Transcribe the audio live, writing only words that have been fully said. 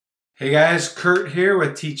Hey guys, Kurt here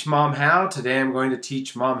with Teach Mom How. Today I'm going to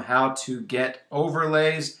teach Mom how to get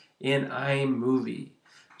overlays in iMovie.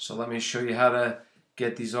 So let me show you how to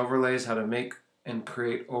get these overlays, how to make and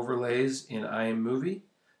create overlays in iMovie,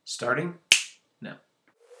 starting now.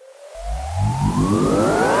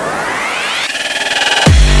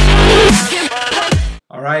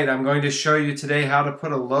 Alright, I'm going to show you today how to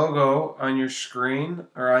put a logo on your screen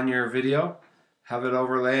or on your video, have it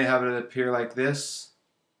overlay, have it appear like this.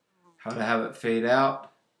 How to have it fade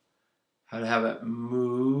out, how to have it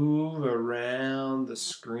move around the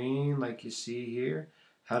screen like you see here,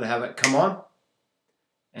 how to have it come on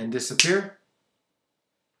and disappear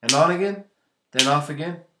and on again, then off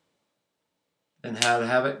again, then how to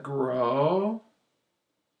have it grow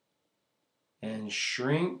and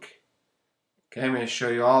shrink. Okay, I'm going to show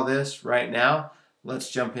you all this right now. Let's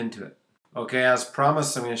jump into it. Okay, as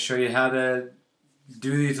promised, I'm going to show you how to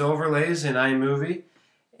do these overlays in iMovie.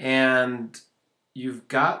 And you've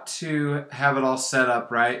got to have it all set up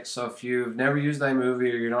right. So if you've never used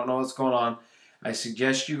iMovie or you don't know what's going on, I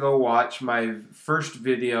suggest you go watch my first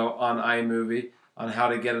video on iMovie on how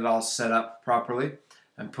to get it all set up properly.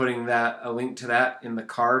 I'm putting a link to that in the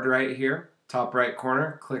card right here, top right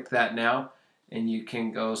corner. Click that now and you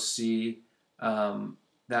can go see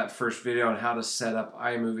that first video on how to set up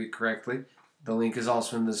iMovie correctly. The link is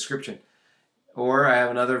also in the description. Or I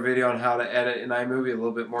have another video on how to edit in iMovie, a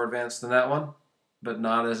little bit more advanced than that one, but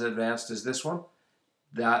not as advanced as this one.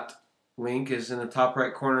 That link is in the top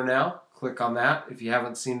right corner now. Click on that if you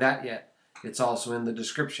haven't seen that yet. It's also in the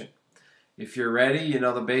description. If you're ready, you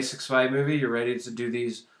know the basics of iMovie, you're ready to do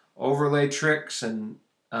these overlay tricks, and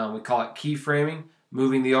we call it keyframing,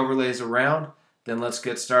 moving the overlays around, then let's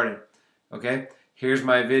get started. Okay, here's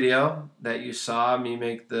my video that you saw me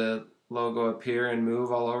make the logo appear and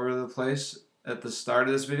move all over the place at the start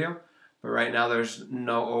of this video, but right now there's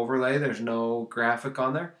no overlay, there's no graphic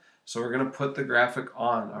on there, so we're going to put the graphic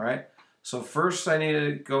on. Alright, so first I need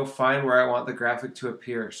to go find where I want the graphic to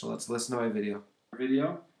appear, so let's listen to my video.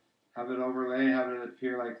 Have it overlay, have it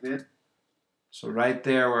appear like this. So right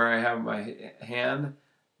there where I have my hand,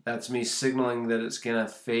 that's me signaling that it's going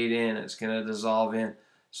to fade in, it's going to dissolve in.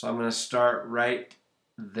 So I'm going to start right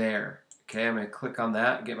there. Okay, I'm going to click on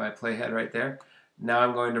that, get my playhead right there. Now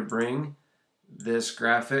I'm going to bring this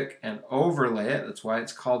graphic and overlay it. That's why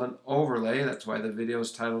it's called an overlay. That's why the video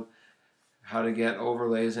is titled How to Get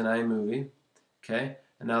Overlays in iMovie. Okay,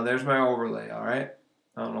 and now there's my overlay. Alright,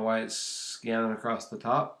 I don't know why it's scanning across the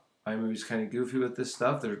top. iMovie's kind of goofy with this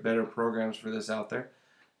stuff. There's better programs for this out there,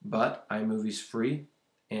 but iMovie's free,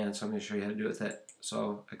 and so I'm going to show you how to do it with it.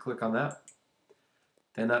 So I click on that.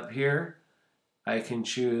 Then up here I can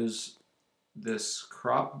choose this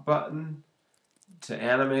crop button to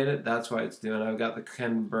animate it. That's why it's doing. I've got the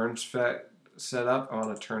Ken Burns effect set up. I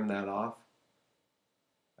want to turn that off.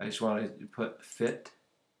 I just want to put fit.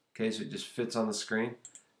 Okay, so it just fits on the screen.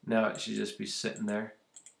 Now it should just be sitting there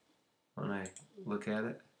when I look at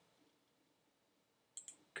it.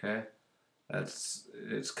 Okay,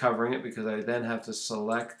 it's covering it because I then have to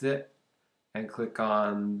select it and click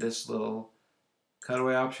on this little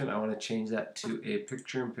cutaway option. I want to change that to a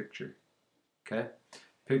picture-in-picture. Okay,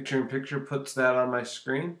 picture-in-picture puts that on my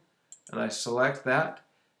screen, and I select that.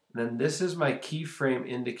 And then this is my keyframe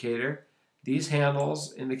indicator. These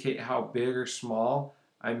handles indicate how big or small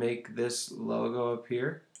I make this logo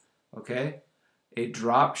appear. Okay, a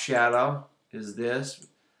drop shadow is this.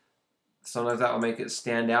 Sometimes that will make it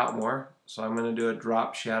stand out more. So I'm going to do a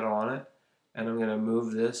drop shadow on it, and I'm going to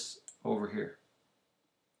move this over here.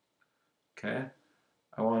 Okay,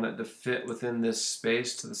 I want it to fit within this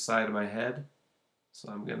space to the side of my head. So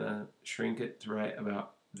I'm going to shrink it to right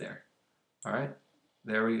about there. Alright,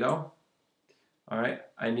 there we go. Alright,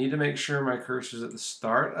 I need to make sure my cursor is at the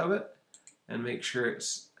start of it and make sure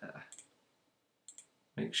it's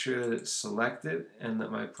that it's selected and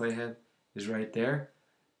that my playhead is right there.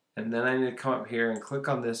 And then I need to come up here and click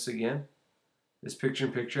on this again, this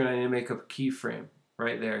picture-in-picture, and I need to make a keyframe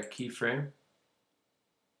right there, keyframe.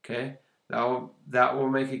 Okay, that will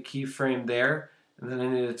make a keyframe there. And then I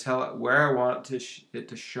need to tell it where I want it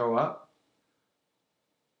to show up.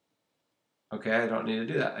 Okay, I don't need to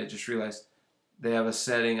do that. I just realized they have a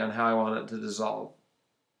setting on how I want it to dissolve.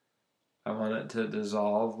 I want it to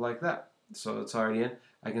dissolve like that. So it's already in.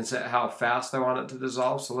 I can set how fast I want it to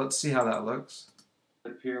dissolve. So let's see how that looks.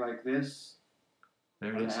 Appear like this.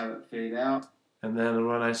 There it is. I have it fade out. And then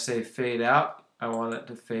when I say fade out, I want it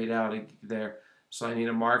to fade out there. So I need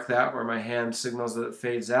to mark that where my hand signals that it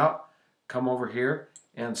fades out. Come over here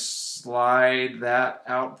and slide that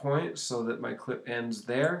out point so that my clip ends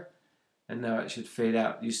there, and now it should fade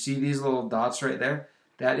out. You see these little dots right there?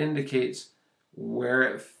 that indicates where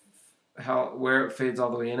it fades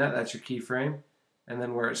all the way in at. That's your keyframe, and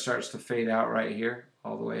then where it starts to fade out right here,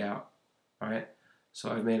 all the way out. All right. So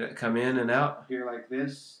I've made it come in and out here like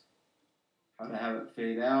this. How to have it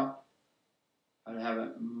fade out. How to have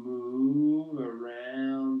it move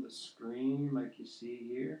around the screen like you see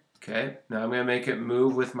here. Okay. Now I'm going to make it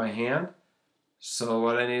move with my hand. So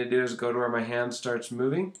what I need to do is go to where my hand starts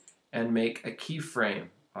moving and make a keyframe.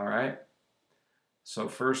 All right. So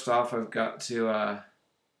first off, I've got to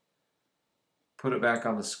put it back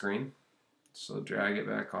on the screen. So drag it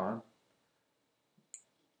back on.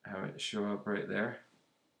 Have it show up right there.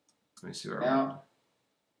 Let me see where I want.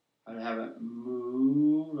 How to have it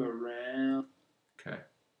move around. Okay.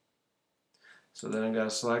 So then I've got to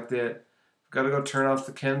select it. I've got to go turn off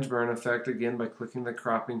the Ken's burn effect again by clicking the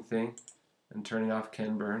cropping thing and turning off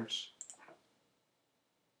Ken burns.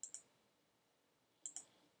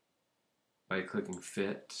 By clicking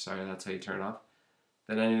fit. Sorry, that's how you turn it off.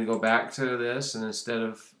 Then I need to go back to this, and instead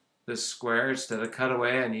of this square, instead of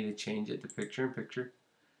cutaway, I need to change it to picture in picture.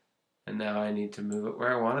 And now I need to move it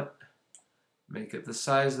where I want it. Make it the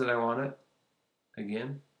size that I want it.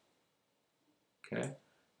 Again. Okay.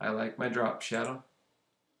 I like my drop shadow.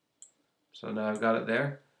 So now I've got it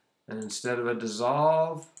there. And instead of a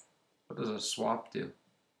dissolve, what does a swap do?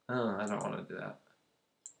 Oh, I don't want to do that.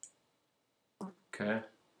 Okay.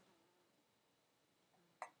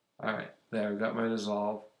 Alright, there, I've got my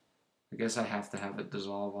dissolve. I guess I have to have it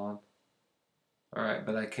dissolve on. Alright,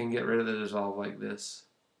 but I can get rid of the dissolve like this.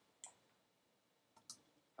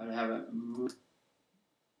 I'd have it move.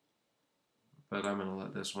 But I'm going to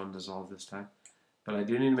let this one dissolve this time. But I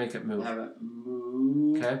do need to make it move. Have it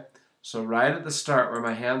move. Okay, so right at the start where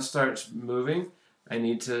my hand starts moving, I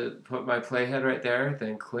need to put my playhead right there,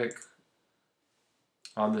 then click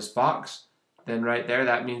on this box. Then right there,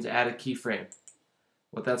 that means add a keyframe.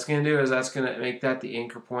 What that's going to do is that's going to make that the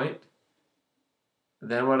anchor point.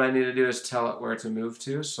 Then what I need to do is tell it where to move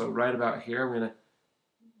to. So right about here, I'm going to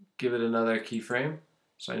give it another keyframe.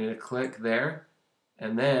 So I need to click there,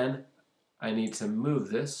 and then I need to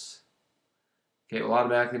move this. Okay, it will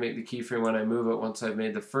automatically make the keyframe when I move it once I've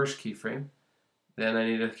made the first keyframe. Then I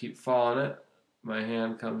need to keep following it. My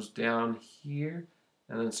hand comes down here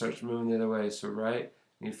and then starts moving the other way. So right,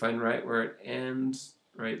 you find right where it ends,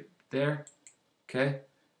 right there. Okay,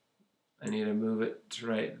 I need to move it to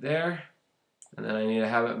right there, and then I need to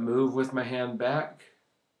have it move with my hand back.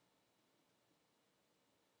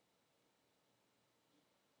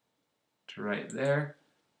 To right there,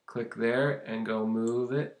 click there and go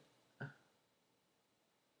move it.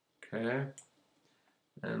 Okay,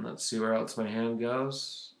 and let's see where else my hand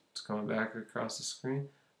goes. It's coming back across the screen,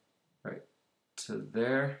 right to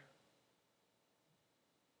there.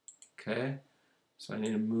 Okay, so I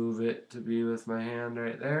need to move it to be with my hand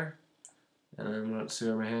right there, and then let's see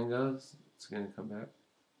where my hand goes. It's going to come back.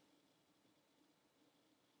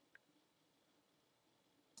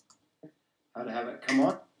 How to have it come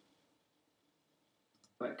on.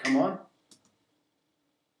 But come on.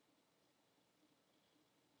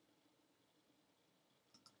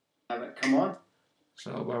 Have it come on.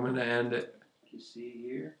 So I'm going to end it. You see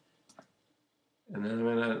here. And then I'm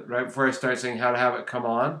going to, right before I start saying how to have it come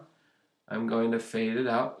on, I'm going to fade it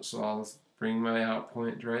out. So I'll bring my out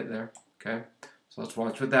point right there. Okay. So let's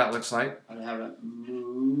watch what that looks like. How to have it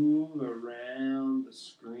move around the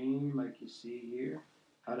screen like you see here.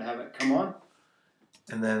 How to have it come on.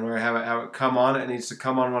 And then where I have it come on, it needs to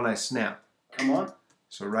come on when I snap. Come on.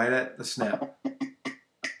 So right at the snap.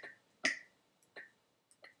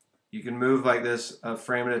 You can move like this a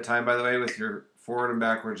frame at a time, by the way, with your forward and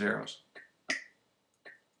backwards arrows.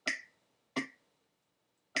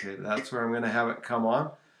 Okay, that's where I'm going to have it come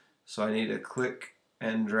on. So I need to click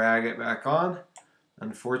and drag it back on.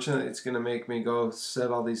 Unfortunately, it's going to make me go set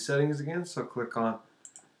all these settings again. So click on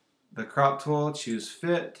the crop tool, choose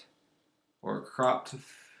fit, or crop to,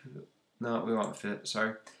 no, we want fit,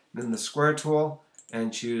 sorry. Then the square tool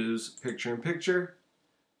and choose picture in picture,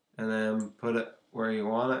 and then put it where you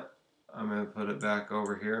want it. I'm going to put it back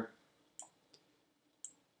over here.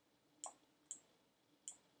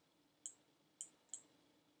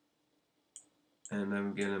 And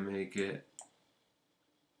I'm going to make it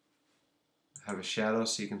have a shadow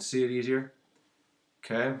so you can see it easier.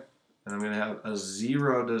 Okay, and I'm going to have a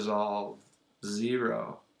 0 dissolve,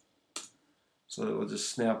 0. So it will just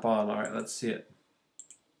snap on. All right, let's see it.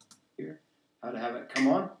 Here, how to have it come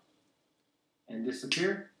on and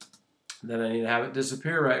disappear. Then I need to have it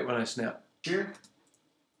disappear right when I snap. Here.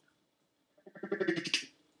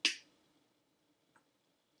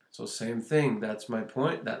 So same thing, that's my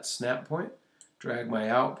point, that's snap point. Drag my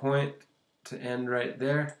out point to end right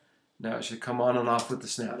there. Now it should come on and off with the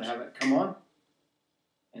snap. To have it come on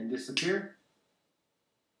and disappear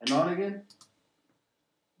and on again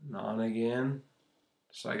and on again.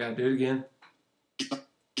 So I gotta do it again.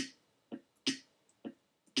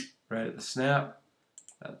 Right at the snap.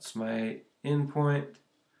 That's my in point.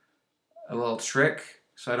 A little trick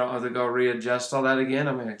so I don't have to go readjust all that again.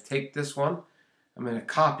 I'm going to take this one, I'm going to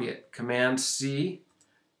copy it, Command C,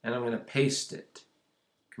 and I'm going to paste it,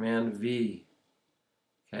 Command V.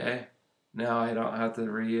 Okay, now I don't have to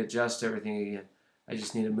readjust everything again. I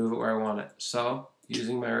just need to move it where I want it. So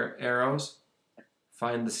using my arrows,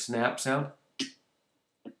 find the snap sound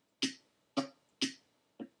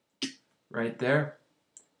right there.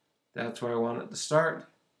 That's where I want it to start.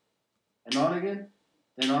 And on again,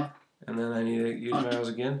 then off. And then I need to use my arrows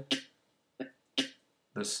again.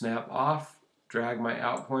 The snap off, drag my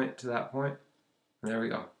out point to that point, and there we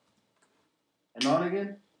go. And on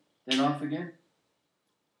again, then off again.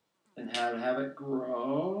 And how to have it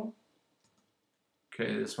grow.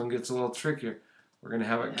 Okay, this one gets a little trickier. We're going to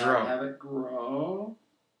have it grow. Have it grow.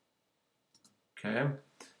 Okay,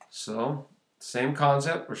 so same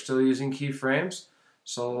concept. We're still using keyframes.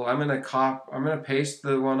 So I'm gonna paste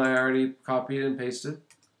the one I already copied and pasted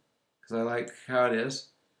because I like how it is.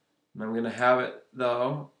 And I'm gonna have it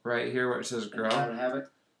though right here where it says grow. And have it.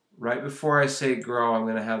 Right before I say grow, I'm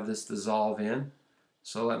gonna have this dissolve in.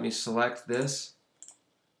 So let me select this,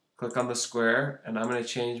 click on the square, and I'm gonna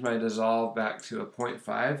change my dissolve back to a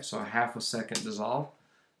 0.5, so a half a second dissolve,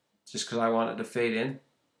 just because I want it to fade in.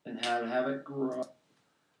 And how to have it grow.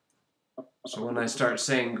 So when I start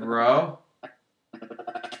saying grow,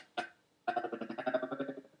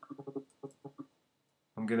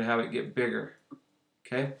 I'm going to have it get bigger.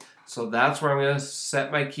 Okay, so that's where I'm going to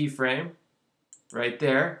set my keyframe right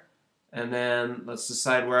there. And then let's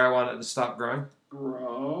decide where I want it to stop growing.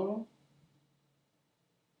 Grow.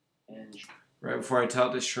 And right before I tell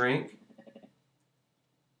it to shrink,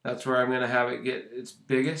 that's where I'm going to have it get its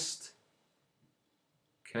biggest.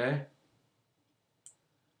 Okay.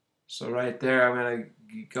 So right there, I'm going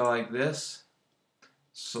to go like this.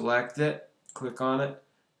 Select it, click on it.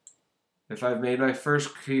 If I've made my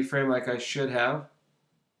first keyframe like I should have,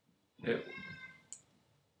 it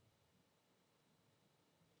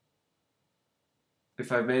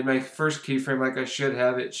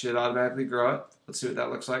should automatically grow it. Let's see what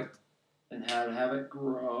that looks like. And how to have it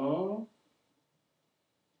grow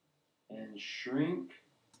and shrink.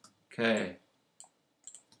 Okay.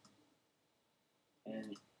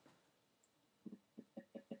 And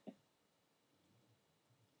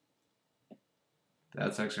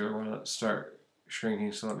that's actually where I want to start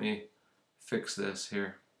shrinking, so let me fix this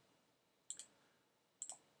here.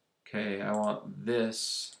 Okay, I want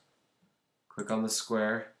this. Click on the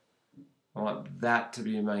square. I want that to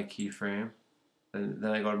be my keyframe. Then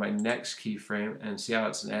I go to my next keyframe, and see how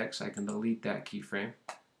it's an X? I can delete that keyframe.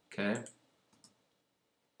 Okay.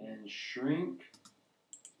 And shrink.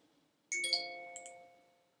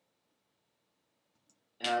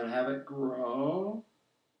 How to have it grow.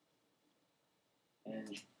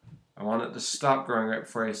 And I want it to stop growing right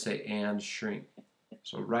before I say and shrink.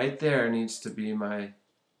 So right there needs to be my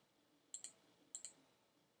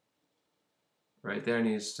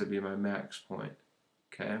max point.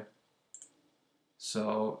 Okay.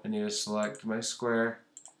 So I need to select my square,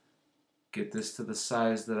 get this to the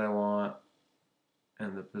size that I want,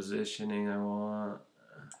 and the positioning I want.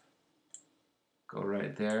 Go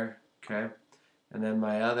right there. Okay. And then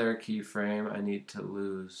my other keyframe I need to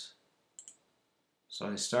lose. So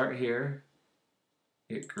I start here,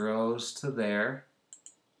 it grows to there,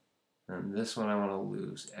 and this one I want to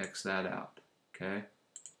lose, X that out, okay?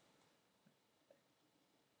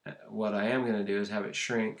 What I am going to do is have it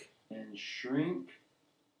shrink and spin.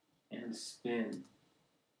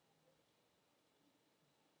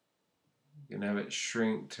 I'm going to have it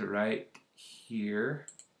shrink to right here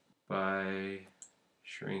by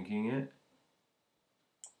shrinking it,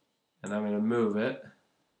 and I'm going to move it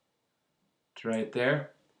right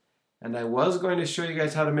there. And I was going to show you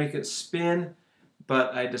guys how to make it spin,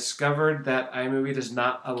 but I discovered that iMovie does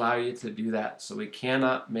not allow you to do that, so we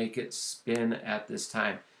cannot make it spin at this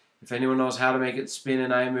time. If anyone knows how to make it spin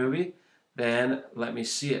in iMovie, then let me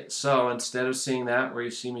see it. So instead of seeing that where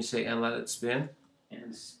you see me say and let it spin,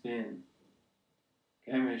 and spin.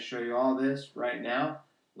 Okay, I'm going to show you all this right now.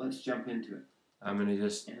 Let's jump into it. I'm going to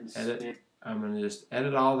just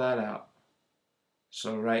edit all that out.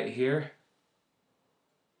 So right here,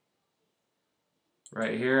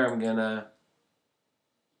 I'm going to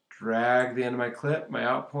drag the end of my clip, my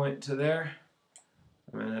out point to there.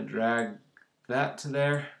 I'm going to drag that to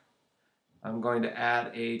there. I'm going to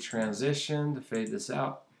add a transition to fade this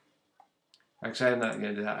out. Actually, I'm not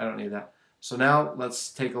going to do that. I don't need that. So now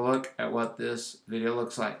let's take a look at what this video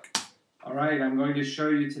looks like. All right, I'm going to show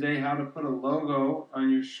you today how to put a logo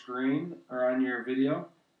on your screen or on your video.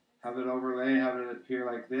 Have it overlay, have it appear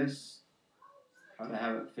like this. How to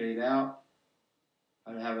have it fade out.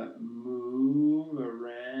 How to have it move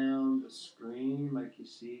around the screen like you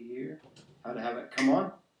see here. How to have it come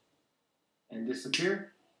on and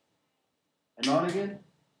disappear. And on again,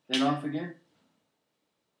 then off again.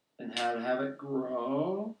 And how to have it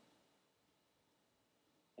grow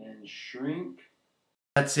and shrink.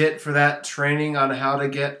 That's it for that training on how to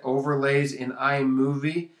get overlays in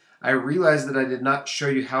iMovie. I realized that I did not show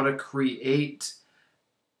you how to create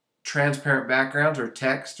transparent backgrounds or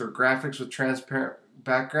text or graphics with transparent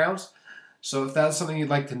backgrounds. So if that's something you'd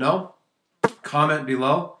like to know, comment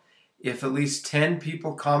below. If at least 10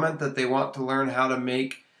 people comment that they want to learn how to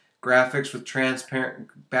make graphics with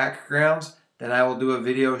transparent backgrounds, then I will do a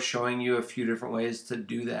video showing you a few different ways to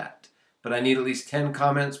do that. But I need at least 10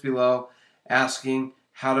 comments below asking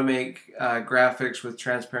how to make graphics with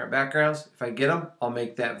transparent backgrounds. If I get them, I'll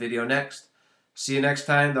make that video next. See you next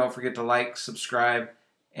time. Don't forget to like, subscribe,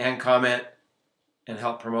 and comment, and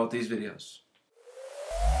help promote these videos.